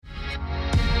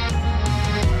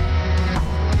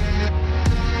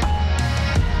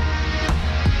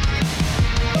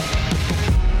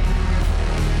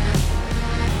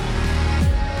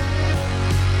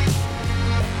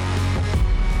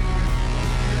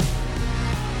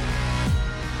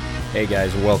Hey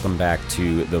guys, welcome back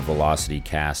to the Velocity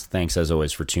Cast. Thanks as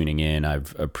always for tuning in.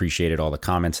 I've appreciated all the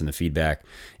comments and the feedback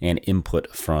and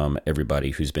input from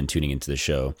everybody who's been tuning into the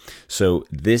show. So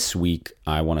this week,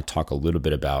 I want to talk a little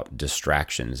bit about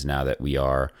distractions now that we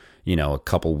are, a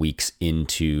couple weeks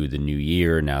into the new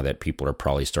year, now that people are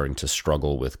probably starting to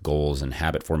struggle with goals and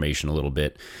habit formation a little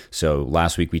bit. So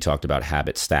last week we talked about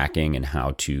habit stacking and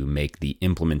how to make the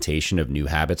implementation of new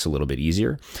habits a little bit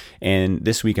easier. And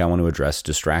this week I want to address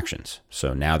distractions.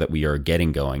 So now that we are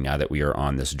getting going, now that we are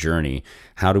on this journey,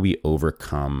 how do we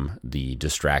overcome the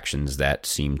distractions that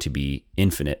seem to be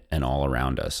infinite and all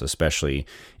around us, especially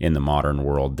in the modern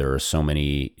world? There are so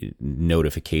many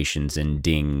notifications and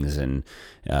dings and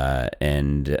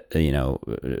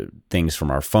things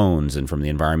from our phones and from the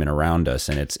environment around us,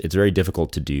 and it's very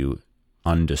difficult to do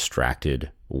undistracted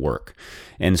work.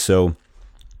 And so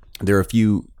there are a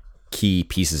few key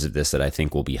pieces of this that I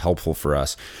think will be helpful for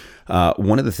us.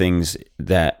 One of the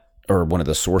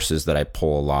sources that I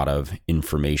pull a lot of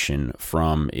information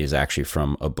from is actually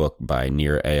from a book by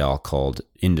Nir Eyal called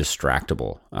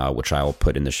Indistractable, which I will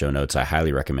put in the show notes. I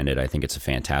highly recommend it. I think it's a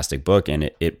fantastic book,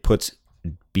 and it puts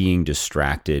being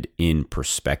distracted in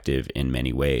perspective in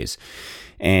many ways.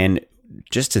 And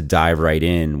just to dive right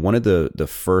in, one of the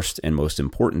first and most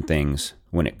important things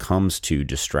when it comes to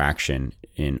distraction,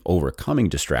 in overcoming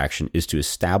distraction, is to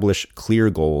establish clear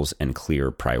goals and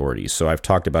clear priorities. So I've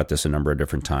talked about this a number of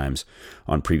different times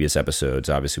on previous episodes.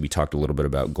 Obviously, we talked a little bit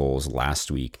about goals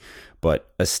last week,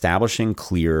 but establishing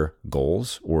clear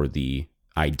goals, or the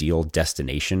ideal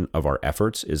destination of our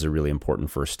efforts, is a really important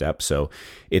first step. So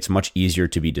it's much easier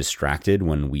to be distracted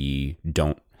when we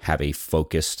don't have a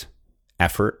focused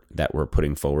effort that we're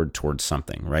putting forward towards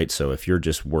something, right? So if you're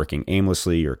just working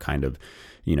aimlessly, or kind of,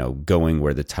 going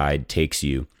where the tide takes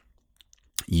you,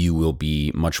 you will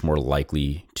be much more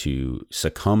likely to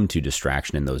succumb to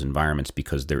distraction in those environments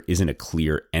because there isn't a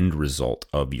clear end result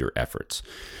of your efforts.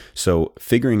 So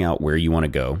figuring out where you want to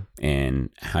go and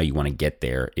how you want to get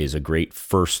there is a great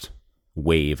first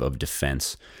wave of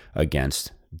defense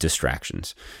against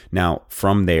distractions. Now,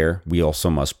 from there, we also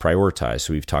must prioritize.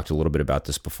 So we've talked a little bit about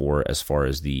this before as far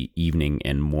as the evening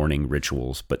and morning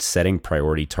rituals, but setting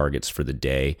priority targets for the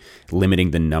day,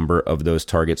 limiting the number of those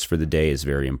targets for the day is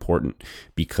very important,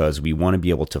 because we want to be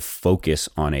able to focus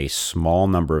on a small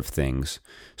number of things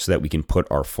so that we can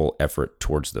put our full effort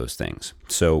towards those things.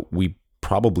 So we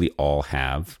probably all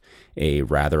have a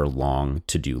rather long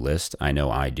to-do list. I know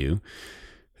I do.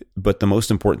 But the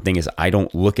most important thing is I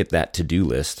don't look at that to-do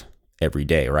list every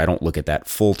day, or I don't look at that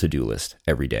full to-do list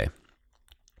every day.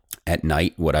 At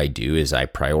night, what I do is I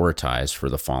prioritize for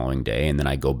the following day, and then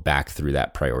I go back through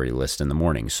that priority list in the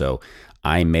morning. So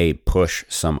I may push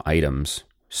some items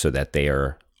so that they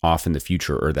are off in the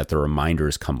future, or that the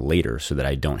reminders come later so that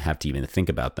I don't have to even think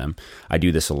about them. I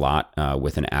do this a lot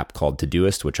with an app called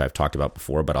Todoist, which I've talked about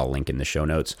before, but I'll link in the show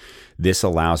notes. This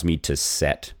allows me to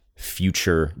set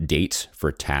future dates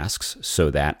for tasks so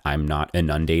that I'm not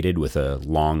inundated with a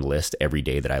long list every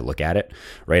day that I look at it,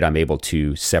 right? I'm able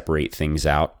to separate things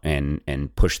out and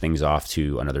push things off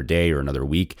to another day or another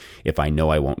week if I know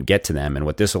I won't get to them. And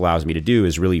what this allows me to do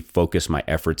is really focus my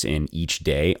efforts in each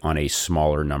day on a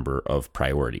smaller number of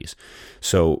priorities.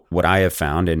 So what I have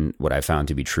found, and what I found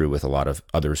to be true with a lot of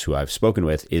others who I've spoken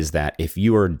with, is that if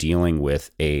you are dealing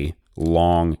with a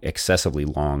long, excessively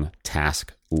long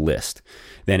task list,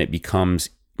 then it becomes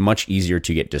much easier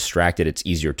to get distracted. It's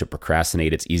easier to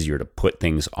procrastinate. It's easier to put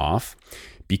things off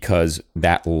because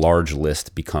that large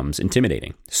list becomes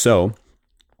intimidating. So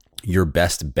your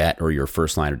best bet, or your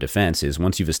first line of defense, is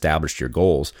once you've established your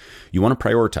goals, you want to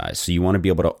prioritize. So you want to be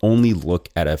able to only look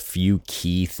at a few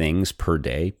key things per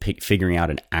day, figuring out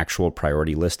an actual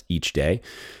priority list each day,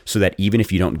 so that even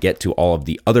if you don't get to all of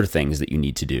the other things that you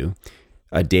need to do,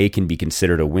 a day can be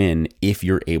considered a win if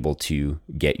you're able to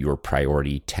get your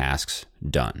priority tasks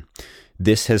done.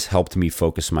 This has helped me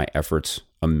focus my efforts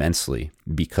immensely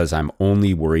because I'm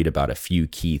only worried about a few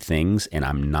key things, and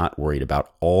I'm not worried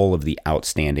about all of the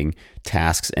outstanding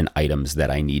tasks and items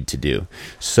that I need to do.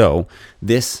 So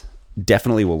this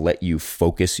definitely will let you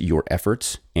focus your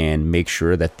efforts and make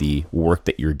sure that the work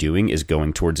that you're doing is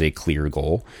going towards a clear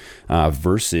goal,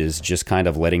 versus just kind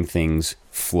of letting things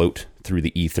float through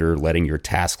the ether, letting your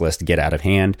task list get out of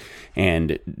hand,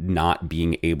 and not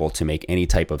being able to make any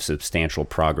type of substantial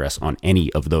progress on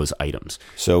any of those items.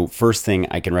 So first thing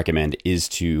I can recommend is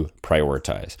to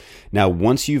prioritize. Now,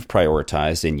 once you've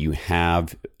prioritized and you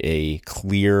have a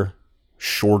clear,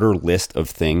 shorter list of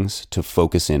things to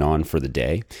focus in on for the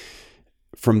day,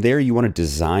 from there, you want to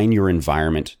design your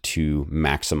environment to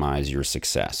maximize your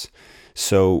success.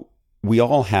 So we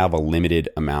all have a limited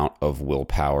amount of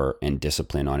willpower and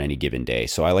discipline on any given day.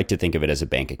 So I like to think of it as a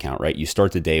bank account, right? You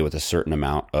start the day with a certain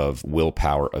amount of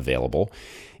willpower available.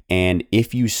 And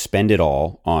if you spend it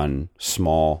all on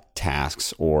small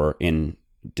tasks or in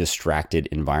distracted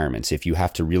environments, if you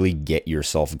have to really get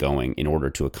yourself going in order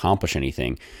to accomplish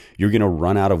anything, you're going to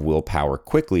run out of willpower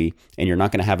quickly, and you're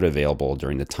not going to have it available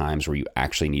during the times where you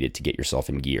actually need it to get yourself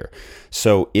in gear.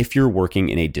 So if you're working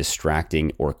in a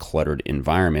distracting or cluttered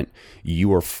environment,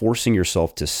 you are forcing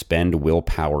yourself to spend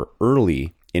willpower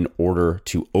early in order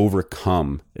to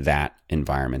overcome that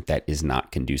environment that is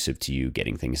not conducive to you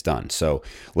getting things done. So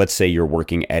let's say you're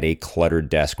working at a cluttered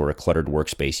desk or a cluttered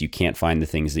workspace. You can't find the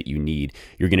things that you need.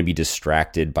 You're going to be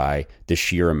distracted by the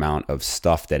sheer amount of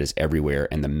stuff that is everywhere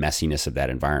and the messiness of that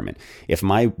environment. If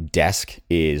my desk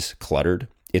is cluttered,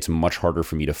 it's much harder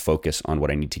for me to focus on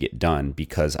what I need to get done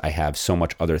because I have so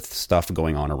much other stuff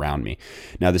going on around me.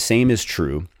 Now, the same is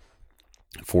true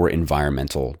for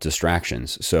environmental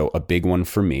distractions. So a big one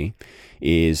for me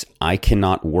is I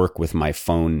cannot work with my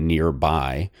phone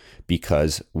nearby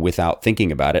because without thinking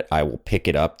about it, I will pick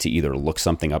it up to either look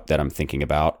something up that I'm thinking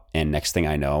about. And next thing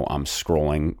I know, I'm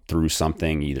scrolling through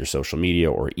something, either social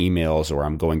media or emails, or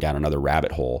I'm going down another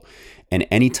rabbit hole. And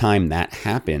anytime that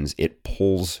happens, it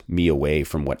pulls me away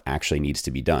from what actually needs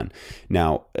to be done.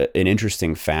 Now, an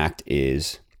interesting fact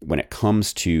is when it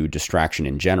comes to distraction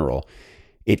in general,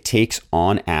 it takes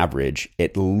on average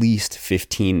at least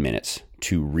 15 minutes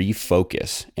to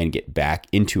refocus and get back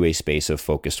into a space of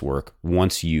focused work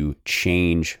once you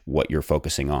change what you're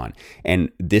focusing on.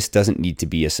 And this doesn't need to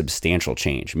be a substantial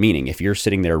change, meaning if you're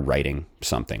sitting there writing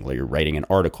something, like you're writing an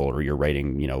article or you're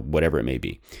writing, whatever it may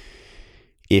be.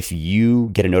 If you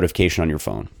get a notification on your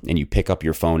phone and you pick up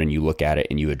your phone and you look at it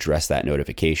and you address that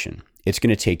notification, it's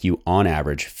going to take you on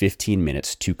average 15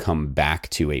 minutes to come back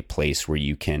to a place where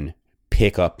you can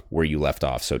pick up where you left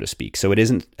off, so to speak. So it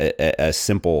isn't a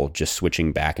simple just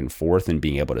switching back and forth and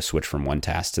being able to switch from one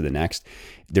task to the next.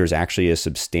 There's actually a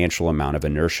substantial amount of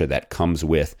inertia that comes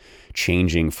with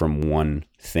changing from one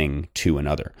thing to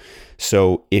another.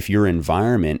 So if your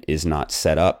environment is not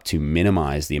set up to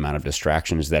minimize the amount of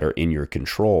distractions that are in your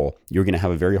control, you're going to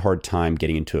have a very hard time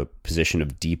getting into a position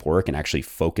of deep work and actually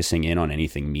focusing in on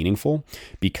anything meaningful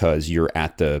because you're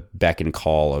at the beck and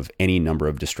call of any number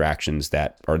of distractions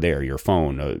that are there, your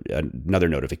phone, another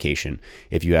notification.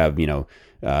 If you have,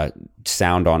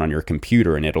 sound on your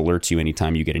computer and it alerts you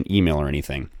anytime you get an email or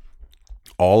anything,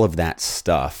 all of that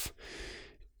stuff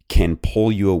can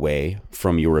pull you away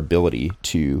from your ability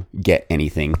to get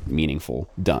anything meaningful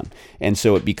done. And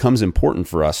so it becomes important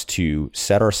for us to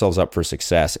set ourselves up for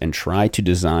success and try to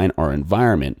design our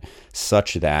environment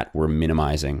such that we're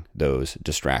minimizing those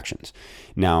distractions.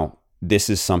 Now, this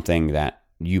is something that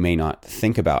you may not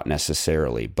think about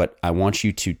necessarily, but I want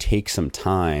you to take some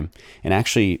time and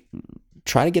actually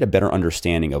try to get a better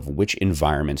understanding of which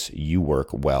environments you work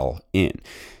well in.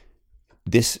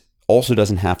 This also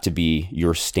doesn't have to be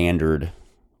your standard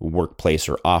workplace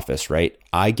or office, right?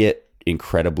 I get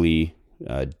incredibly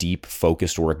deep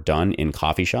focused work done in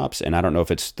coffee shops. And I don't know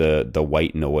if it's the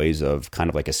white noise of kind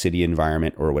of like a city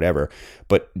environment or whatever,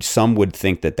 but some would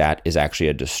think that that is actually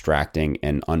a distracting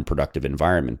and unproductive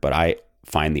environment. But I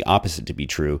find the opposite to be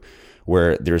true,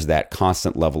 where there's that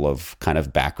constant level of kind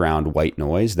of background white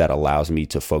noise that allows me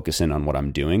to focus in on what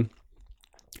I'm doing.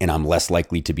 And I'm less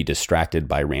likely to be distracted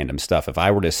by random stuff. If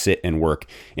I were to sit and work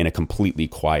in a completely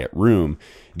quiet room,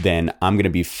 then I'm going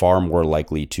to be far more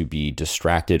likely to be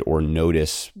distracted or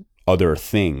notice other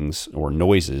things or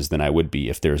noises than I would be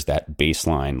if there's that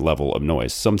baseline level of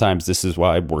noise. Sometimes this is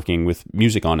why working with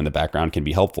music on in the background can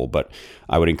be helpful, but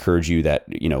I would encourage you that,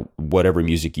 whatever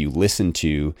music you listen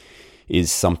to is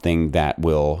something that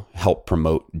will help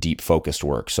promote deep focused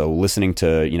work. So listening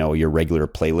to, your regular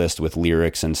playlist with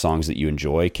lyrics and songs that you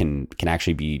enjoy can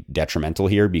actually be detrimental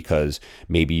here because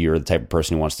maybe you're the type of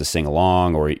person who wants to sing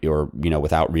along or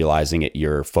without realizing it,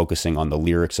 you're focusing on the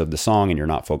lyrics of the song and you're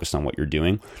not focused on what you're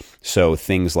doing. So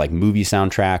things like movie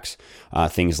soundtracks,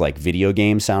 things like video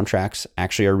game soundtracks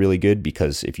actually are really good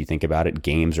because if you think about it,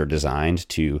 games are designed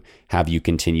to have you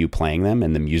continue playing them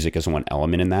and the music is one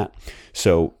element in that.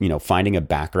 So, finding a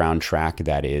background track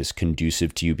that is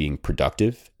conducive to you being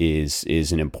productive is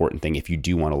an important thing if you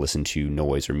do want to listen to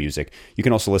noise or music. You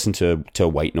can also listen to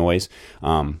white noise.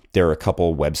 There are a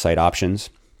couple website options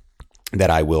that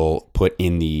I will put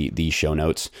in the show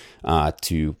notes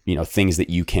to, things that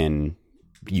you can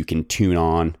you can tune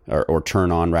on or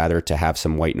turn on rather to have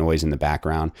some white noise in the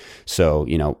background. So,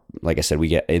 like I said, we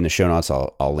get in the show notes,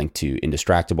 I'll link to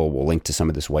Indistractable. We'll link to some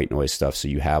of this white noise stuff. So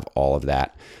you have all of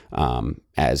that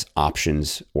as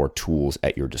options or tools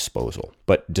at your disposal.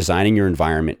 But designing your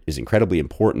environment is incredibly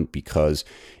important because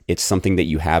it's something that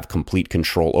you have complete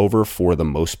control over for the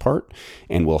most part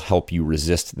and will help you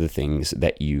resist the things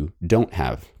that you don't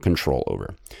have control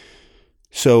over.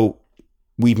 So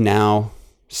we've now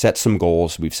set some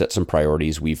goals, we've set some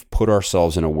priorities, we've put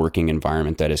ourselves in a working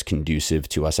environment that is conducive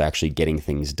to us actually getting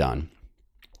things done.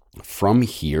 From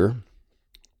here,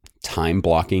 time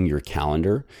blocking your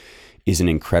calendar is an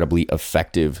incredibly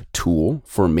effective tool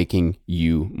for making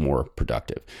you more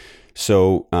productive.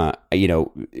 So,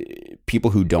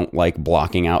 people who don't like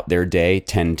blocking out their day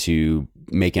tend to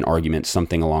make an argument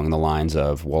something along the lines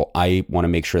of, well, I want to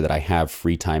make sure that I have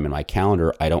free time in my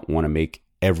calendar. I don't want to make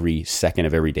every second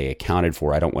of every day accounted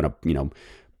for. I don't want to,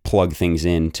 plug things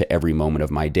into every moment of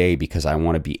my day because I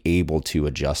want to be able to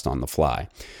adjust on the fly.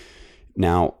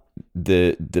 Now,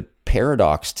 the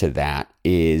paradox to that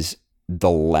is the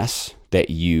less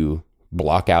that you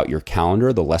block out your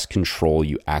calendar, the less control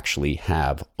you actually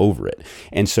have over it.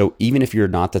 And so even if you're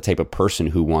not the type of person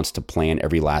who wants to plan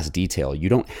every last detail, you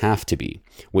don't have to be.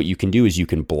 What you can do is you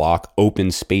can block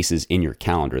open spaces in your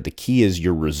calendar. The key is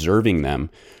you're reserving them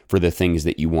for the things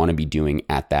that you want to be doing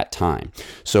at that time.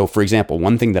 So for example,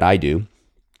 one thing that I do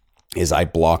is I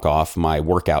block off my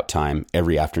workout time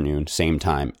every afternoon, same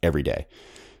time every day.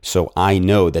 So I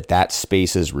know that that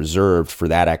space is reserved for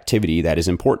that activity that is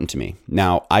important to me.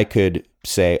 Now, I could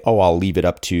say, oh, I'll leave it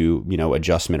up to,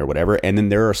 adjustment or whatever. And then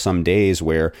there are some days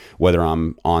where, whether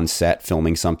I'm on set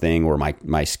filming something or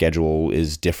my schedule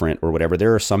is different or whatever,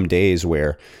 there are some days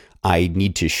where I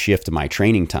need to shift my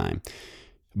training time.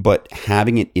 But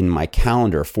having it in my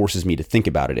calendar forces me to think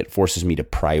about it. It forces me to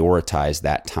prioritize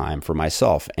that time for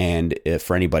myself. And if,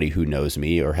 for anybody who knows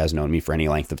me or has known me for any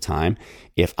length of time,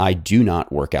 if I do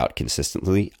not work out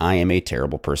consistently, I am a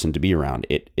terrible person to be around.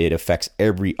 It affects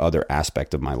every other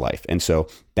aspect of my life. And so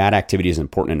that activity is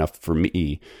important enough for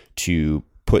me to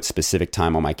put specific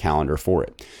time on my calendar for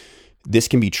it. This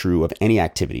can be true of any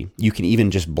activity. You can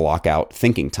even just block out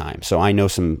thinking time. So I know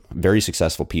some very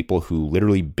successful people who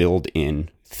literally build in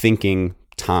thinking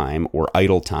time or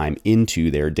idle time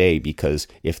into their day, because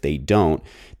if they don't,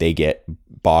 they get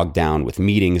bogged down with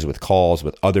meetings, with calls,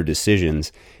 with other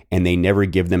decisions, and they never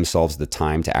give themselves the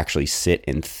time to actually sit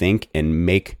and think and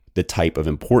make the type of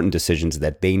important decisions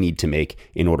that they need to make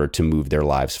in order to move their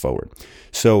lives forward.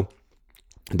 So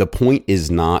the point is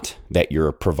not that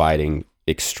you're providing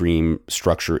extreme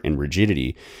structure and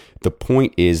rigidity. The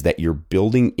point is that you're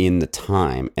building in the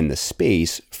time and the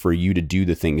space for you to do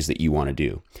the things that you want to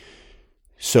do.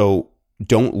 So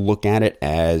don't look at it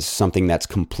as something that's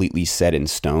completely set in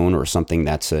stone or something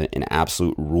that's an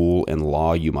absolute rule and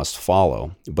law you must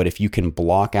follow. But if you can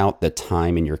block out the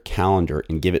time in your calendar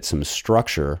and give it some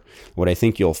structure, what I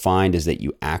think you'll find is that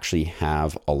you actually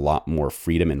have a lot more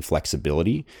freedom and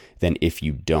flexibility than if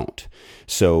you don't.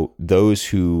 So those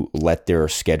who let their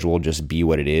schedule just be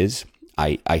what it is,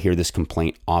 I hear this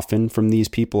complaint often from these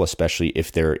people, especially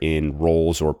if they're in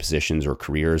roles or positions or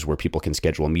careers where people can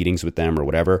schedule meetings with them or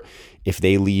whatever. If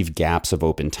they leave gaps of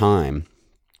open time,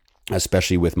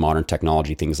 especially with modern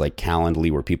technology, things like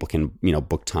Calendly, where people can,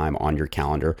 book time on your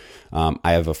calendar.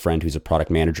 I have a friend who's a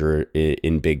product manager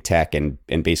in big tech, and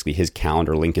basically his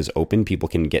calendar link is open. People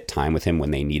can get time with him when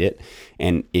they need it.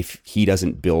 And if he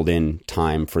doesn't build in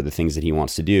time for the things that he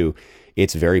wants to do,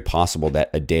 it's very possible that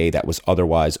a day that was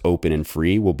otherwise open and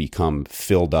free will become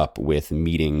filled up with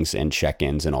meetings and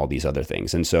check-ins and all these other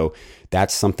things. And so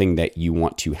that's something that you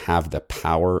want to have the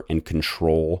power and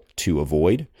control to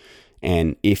avoid.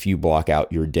 And if you block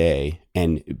out your day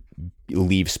and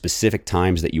leave specific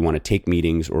times that you want to take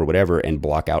meetings or whatever, and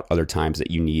block out other times that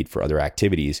you need for other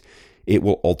activities, it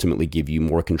will ultimately give you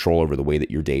more control over the way that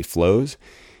your day flows.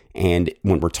 And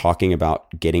when we're talking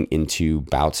about getting into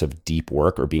bouts of deep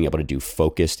work or being able to do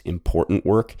focused, important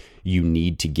work, you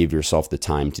need to give yourself the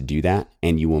time to do that.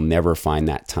 And you will never find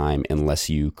that time unless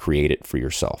you create it for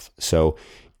yourself. So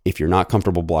if you're not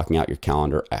comfortable blocking out your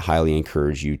calendar, I highly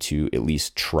encourage you to at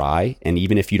least try. And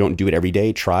even if you don't do it every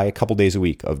day, try a couple days a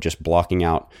week of just blocking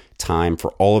out time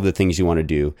for all of the things you want to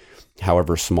do,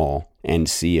 however small, and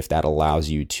see if that allows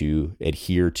you to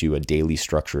adhere to a daily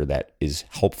structure that is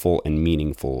helpful and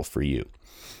meaningful for you.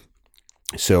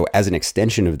 So as an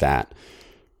extension of that,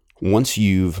 once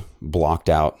you've blocked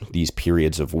out these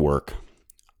periods of work,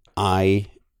 I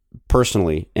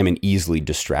personally am an easily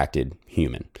distracted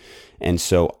human. And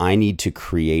so I need to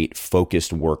create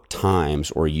focused work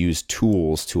times or use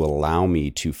tools to allow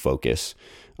me to focus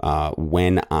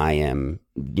when I am,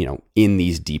 in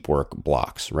these deep work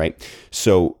blocks, right?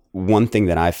 So one thing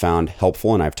that I found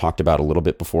helpful, and I've talked about a little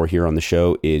bit before here on the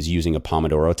show, is using a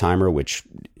Pomodoro timer, which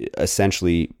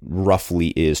essentially roughly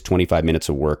is 25 minutes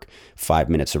of work, 5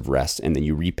 minutes of rest. And then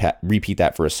you repeat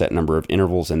that for a set number of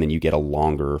intervals, and then you get a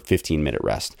longer 15-minute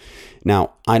rest.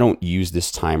 Now, I don't use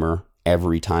this timer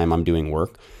every time I'm doing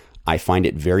work. I find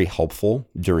it very helpful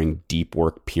during deep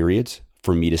work periods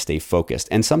for me to stay focused.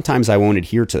 And sometimes I won't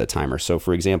adhere to the timer. So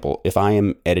for example, if I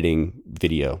am editing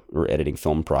video or editing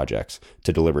film projects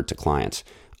to deliver to clients,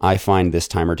 I find this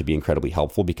timer to be incredibly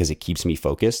helpful because it keeps me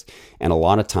focused. And a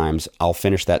lot of times I'll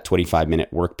finish that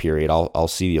 25-minute work period. I'll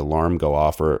see the alarm go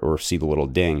off or see the little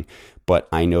ding, but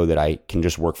I know that I can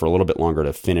just work for a little bit longer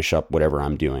to finish up whatever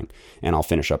I'm doing. And I'll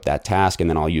finish up that task, and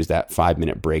then I'll use that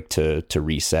 5-minute break to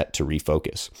reset, to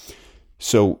refocus.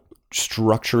 So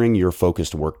structuring your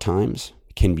focused work times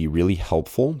can be really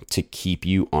helpful to keep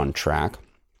you on track.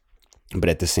 But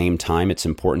at the same time, it's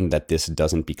important that this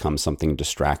doesn't become something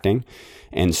distracting.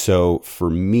 And so for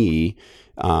me,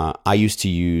 I used to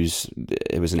use,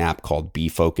 it was an app called Be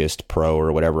Focused Pro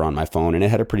or whatever on my phone, and it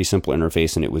had a pretty simple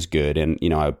interface and it was good. And,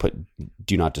 I would put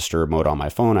do not disturb mode on my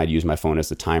phone. I'd use my phone as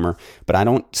the timer, but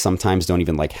I sometimes don't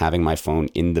even like having my phone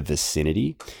in the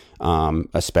vicinity.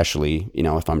 Especially,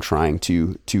 if I'm trying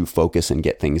to focus and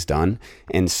get things done.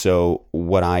 And so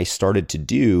what I started to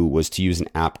do was to use an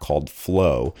app called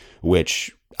Flow,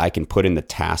 which I can put in the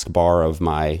taskbar of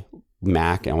my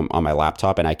Mac on my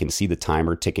laptop, and I can see the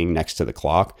timer ticking next to the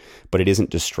clock, but it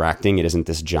isn't distracting. It isn't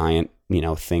this giant,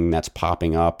 thing that's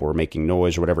popping up or making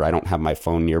noise or whatever. I don't have my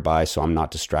phone nearby, so I'm not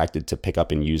distracted to pick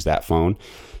up and use that phone.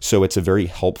 So it's a very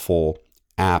helpful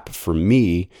app for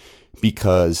me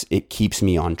because it keeps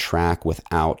me on track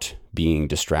without being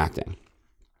distracting.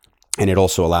 And it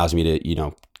also allows me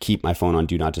to, keep my phone on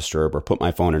do not disturb or put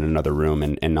my phone in another room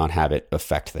and not have it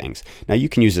affect things. Now you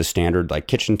can use a standard like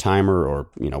kitchen timer or,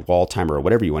 wall timer or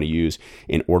whatever you want to use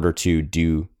in order to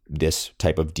do this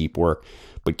type of deep work.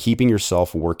 But keeping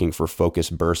yourself working for focus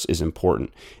bursts is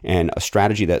important. And a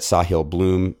strategy that Sahil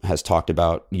Bloom has talked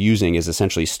about using is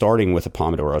essentially starting with a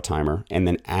Pomodoro timer. And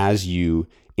then as you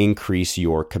increase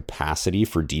your capacity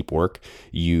for deep work,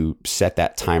 you set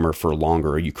that timer for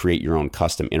longer, or you create your own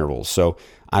custom intervals. So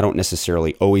I don't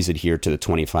necessarily always adhere to the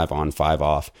 25 on, 5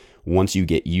 off. Once you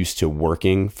get used to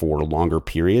working for longer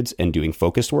periods and doing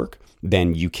focused work,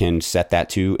 then you can set that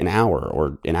to an hour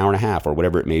or an hour and a half or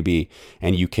whatever it may be.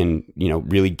 And you can,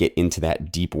 really get into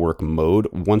that deep work mode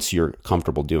once you're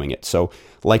comfortable doing it. So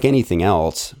like anything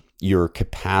else, your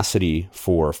capacity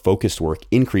for focused work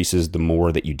increases the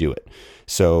more that you do it.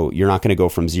 So you're not going to go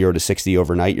from 0 to 60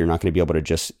 overnight. You're not going to be able to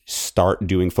just start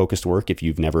doing focused work if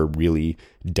you've never really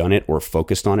done it or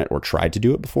focused on it or tried to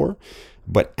do it before.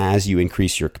 But as you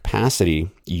increase your capacity,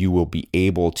 you will be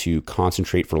able to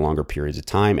concentrate for longer periods of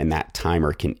time, and that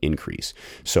timer can increase.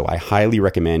 So I highly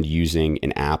recommend using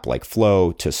an app like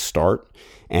Flow to start,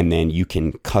 and then you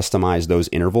can customize those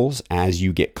intervals as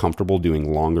you get comfortable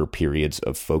doing longer periods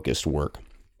of focused work.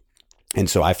 And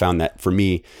so I found that for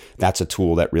me, that's a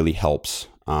tool that really helps.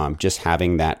 Just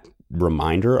having that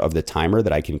reminder of the timer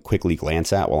that I can quickly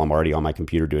glance at while I'm already on my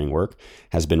computer doing work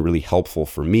has been really helpful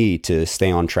for me to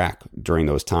stay on track during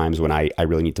those times when I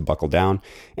really need to buckle down.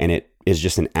 And it is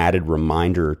just an added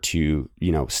reminder to,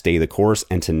 stay the course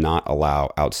and to not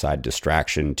allow outside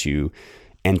distraction to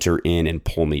enter in and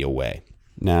pull me away.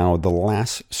 Now, the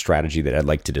last strategy that I'd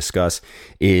like to discuss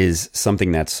is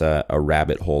something that's a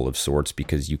rabbit hole of sorts,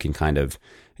 because you can kind of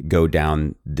go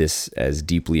down this as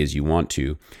deeply as you want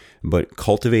to. But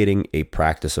cultivating a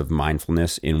practice of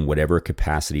mindfulness in whatever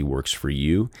capacity works for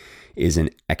you is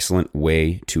an excellent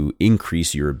way to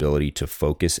increase your ability to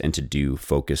focus and to do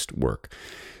focused work.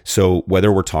 So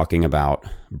whether we're talking about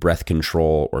breath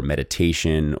control or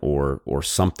meditation or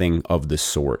something of the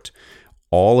sort,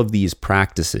 all of these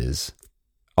practices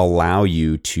allow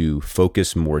you to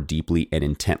focus more deeply and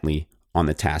intently on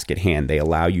the task at hand. They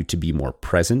allow you to be more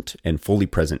present and fully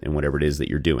present in whatever it is that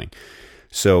you're doing.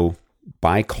 So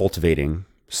by cultivating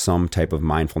some type of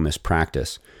mindfulness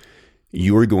practice,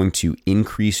 you are going to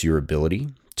increase your ability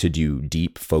to do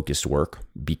deep focused work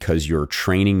because you're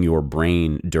training your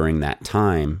brain during that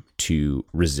time to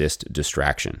resist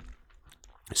distraction.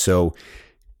 So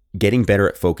getting better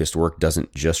at focused work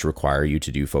doesn't just require you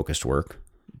to do focused work.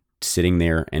 Sitting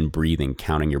there and breathing,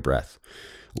 counting your breath,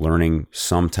 learning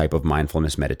some type of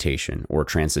mindfulness meditation or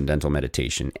transcendental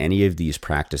meditation, any of these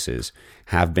practices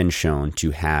have been shown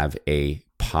to have a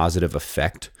positive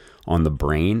effect on the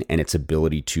brain and its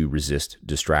ability to resist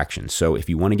distractions. So if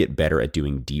you want to get better at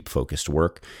doing deep focused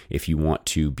work, if you want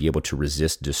to be able to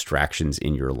resist distractions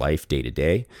in your life day to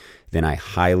day, then I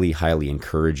highly, highly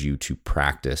encourage you to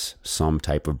practice some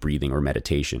type of breathing or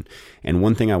meditation. And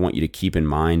one thing I want you to keep in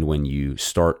mind when you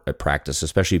start a practice,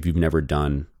 especially if you've never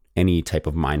done any type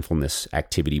of mindfulness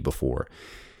activity before,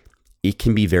 it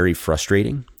can be very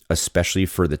frustrating, especially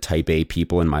for the type A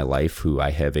people in my life who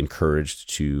I have encouraged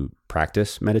to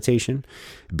practice meditation,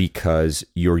 because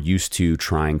you're used to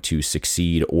trying to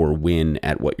succeed or win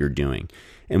at what you're doing.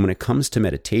 And when it comes to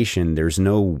meditation, there's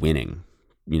no winning.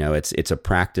 You know, it's a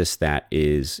practice that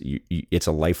it's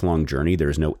a lifelong journey.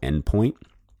 There's no end point.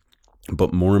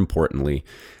 But more importantly,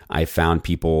 I found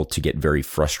people to get very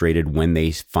frustrated when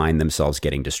they find themselves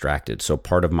getting distracted. So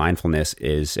part of mindfulness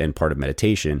and part of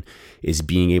meditation is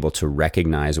being able to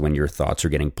recognize when your thoughts are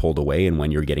getting pulled away and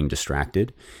when you're getting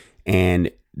distracted.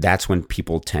 And that's when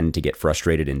people tend to get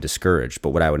frustrated and discouraged. But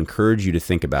what I would encourage you to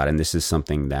think about, and this is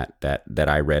something that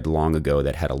I read long ago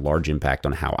that had a large impact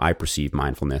on how I perceive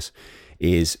mindfulness,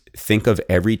 is think of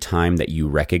every time that you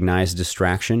recognize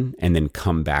distraction and then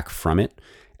come back from it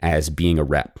as being a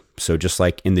rep. So just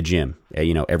like in the gym,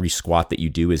 every squat that you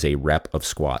do is a rep of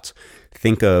squats.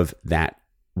 Think of that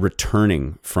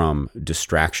returning from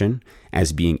distraction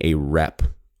as being a rep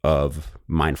of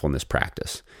mindfulness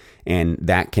practice. And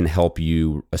that can help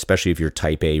you, especially if you're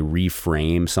type A,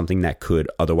 reframe something that could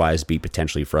otherwise be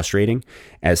potentially frustrating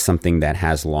as something that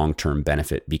has long-term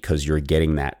benefit, because you're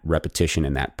getting that repetition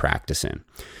and that practice in.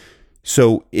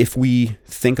 So if we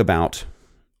think about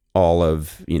all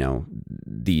of,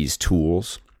 these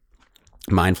tools,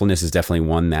 mindfulness is definitely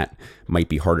one that might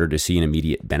be harder to see an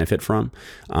immediate benefit from.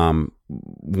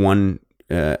 One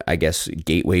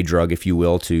gateway drug, if you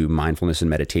will, to mindfulness and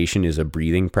meditation is a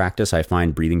breathing practice. I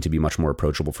find breathing to be much more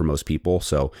approachable for most people.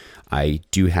 So I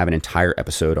do have an entire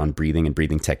episode on breathing and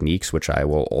breathing techniques, which I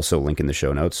will also link in the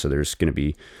show notes. So there's going to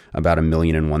be about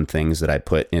 1,000,001 things that I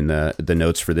put in the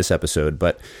notes for this episode.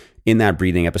 But in that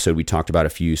breathing episode, we talked about a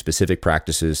few specific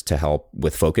practices to help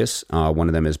with focus. One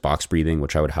of them is box breathing,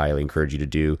 which I would highly encourage you to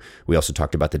do. We also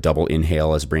talked about the double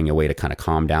inhale as bringing a way to kind of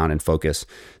calm down and focus.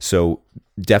 So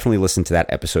definitely listen to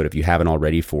that episode if you haven't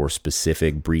already for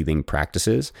specific breathing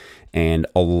practices. And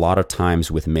a lot of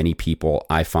times with many people,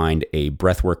 I find a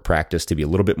breathwork practice to be a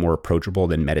little bit more approachable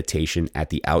than meditation at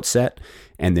the outset.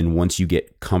 And then once you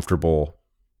get comfortable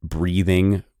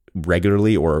breathing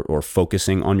regularly or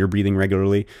focusing on your breathing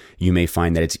regularly, you may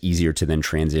find that it's easier to then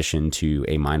transition to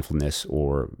a mindfulness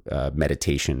or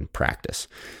meditation practice.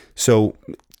 So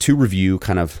to review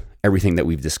kind of everything that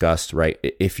we've discussed, right?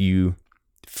 If you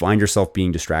find yourself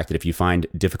being distracted, if you find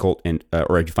if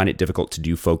you find it difficult to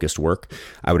do focused work,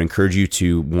 I would encourage you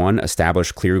to, one,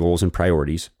 establish clear goals and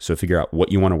priorities. So figure out what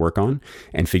you want to work on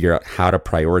and figure out how to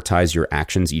prioritize your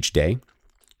actions each day.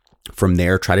 From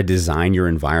there, try to design your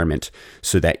environment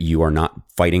so that you are not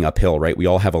fighting uphill, right? We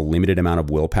all have a limited amount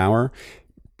of willpower,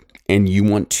 and you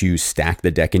want to stack the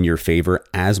deck in your favor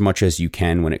as much as you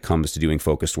can when it comes to doing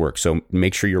focused work. So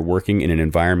make sure you're working in an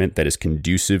environment that is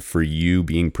conducive for you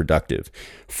being productive.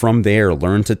 From there,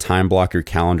 learn to time block your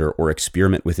calendar or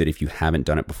experiment with it if you haven't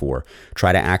done it before.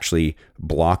 Try to actually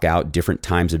block out different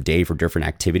times of day for different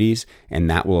activities, and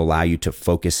that will allow you to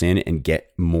focus in and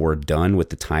get more done with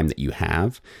the time that you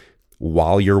have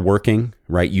while you're working,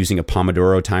 right? Using a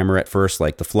Pomodoro timer at first,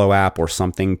 like the Flow app, or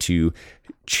something to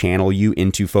channel you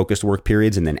into focused work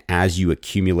periods. And then as you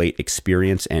accumulate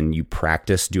experience and you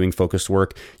practice doing focused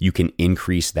work, you can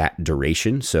increase that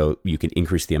duration. So you can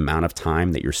increase the amount of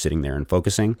time that you're sitting there and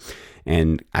focusing.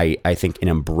 And I think an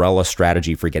umbrella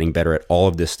strategy for getting better at all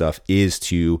of this stuff is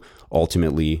to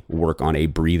ultimately work on a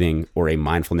breathing or a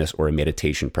mindfulness or a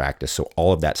meditation practice. So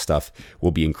all of that stuff will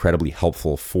be incredibly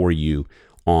helpful for you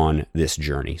on this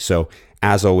journey. So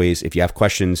as always, if you have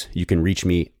questions, you can reach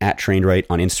me at TrainedRight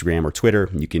on Instagram or Twitter.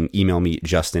 You can email me,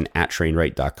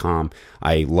 justin@trainedright.com.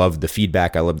 I love the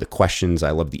feedback. I love the questions. I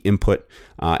love the input.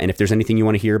 And if there's anything you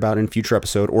want to hear about in a future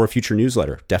episode or a future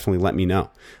newsletter, definitely let me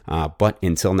know. But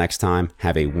until next time,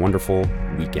 have a wonderful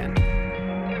weekend.